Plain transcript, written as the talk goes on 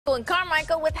And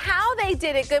Carmichael with how they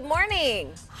did it. Good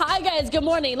morning. Hi guys, good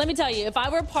morning. Let me tell you, if I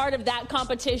were part of that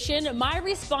competition, my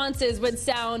responses would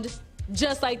sound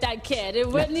just like that kid. It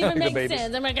wouldn't even make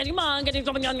sense. I'm like, come on,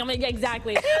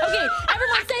 exactly. Okay,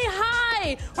 everyone say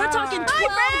hi. We're talking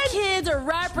 12 kids are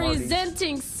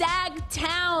representing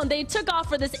Sag-Town. They took off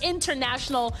for this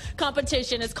international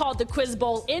competition. It's called the Quiz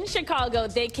Bowl in Chicago.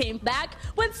 They came back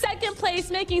with second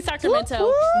place, making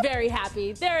Sacramento very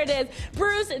happy. There it is.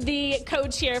 Bruce, the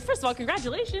coach here. First of all,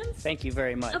 congratulations. Thank you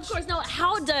very much. Of course. Now,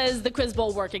 how does the Quiz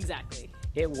Bowl work exactly?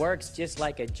 It works just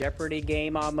like a Jeopardy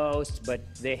game almost,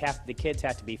 but the kids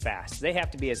have to be fast. They have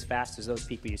to be as fast as those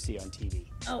people you see on TV.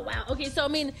 Oh, wow. Okay, so, I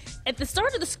mean, at the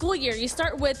start of the school year, you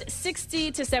start with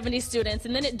 60 to 70 students,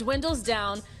 and then it dwindles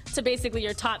down to basically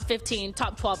your top 15,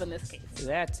 top 12 in this case.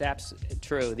 That's absolutely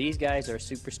true. These guys are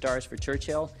superstars for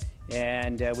Churchill,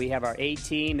 and we have our A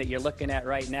team that you're looking at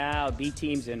right now. B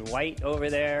team's in white over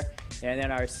there, and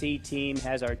then our C team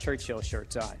has our Churchill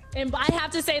shirts on. And I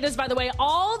have to say this, by the way,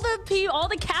 all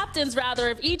the captains, rather,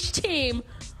 of each team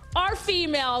are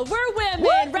female. We're women.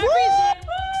 Represent.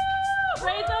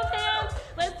 Raise those hands.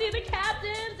 Let's see the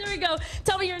captains. There we go.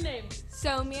 Tell me your name.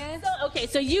 Somia. Okay,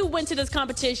 so you went to this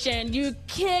competition. You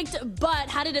kicked butt.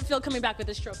 How did it feel coming back with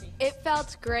this trophy? It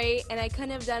felt great, and I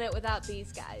couldn't have done it without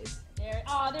these guys. There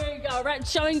you go. Right,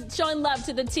 showing love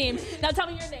to the team. Now tell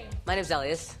me your name. My name's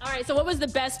Elias. All right, so what was the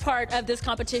best part of this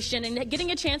competition and getting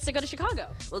a chance to go to Chicago?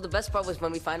 Well, the best part was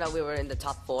when we found out we were in the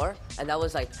top 4, and that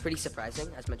was like pretty surprising,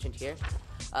 as mentioned here,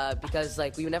 because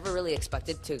like we never really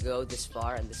expected to go this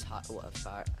far and this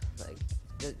far, like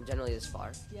generally this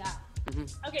far. Yeah.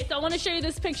 Okay, so I want to show you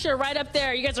this picture right up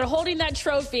there. You guys are holding that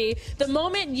trophy. The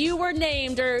moment you were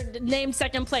named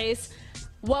second place,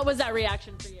 what was that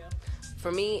reaction for you?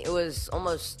 For me, it was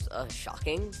almost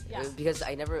shocking, because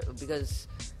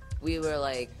we were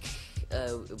like,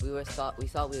 we thought we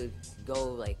would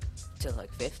go like to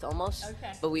like 5th almost,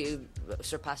 but we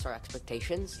surpassed our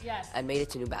expectations and made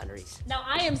it to new boundaries. Now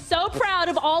I am so proud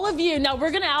of all of you. Now we're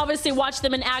gonna obviously watch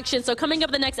them in action. So coming up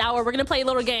the next hour, we're gonna play a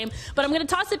little game, but I'm gonna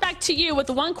toss it back to you with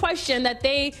the one question that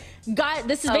they got.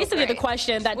 This is basically the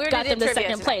question that got them to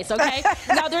second place. Okay.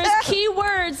 Now there's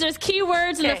keywords. There's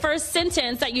keywords in the first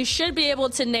sentence that you should be able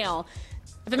to nail.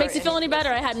 If it makes you feel any better,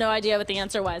 I had no idea what the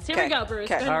answer was. Here we go, Bruce.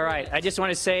 All right. I just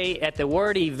want to say at the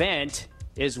word event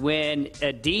is when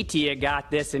Aditya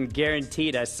got this and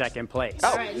guaranteed us second place.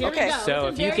 All right, here we go. So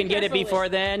if you can get it before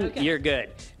then, you're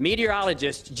good.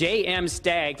 Meteorologist J.M.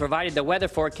 Stagg provided the weather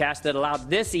forecast that allowed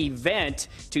this event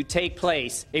to take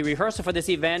place. A rehearsal for this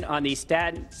event on the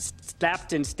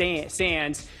Slapton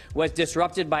Sands was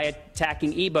disrupted by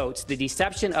attacking E-boats. The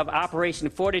deception of Operation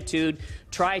Fortitude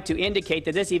tried to indicate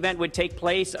that this event would take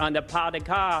place on the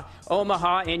Pawdaka,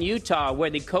 Omaha, and Utah, where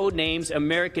the code names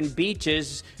American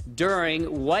beaches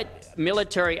during what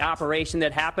military operation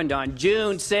that happened on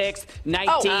June 6,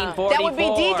 1944? That would be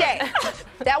D-Day.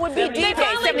 That would be D-Day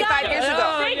 75 years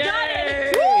ago. They got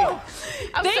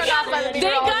it. They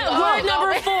got word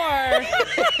number 4.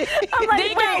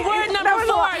 They got word number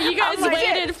 4. You guys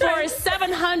waited for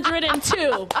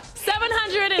 702.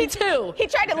 702. He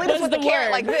tried to lead us with the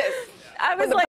carrot like this. I was like.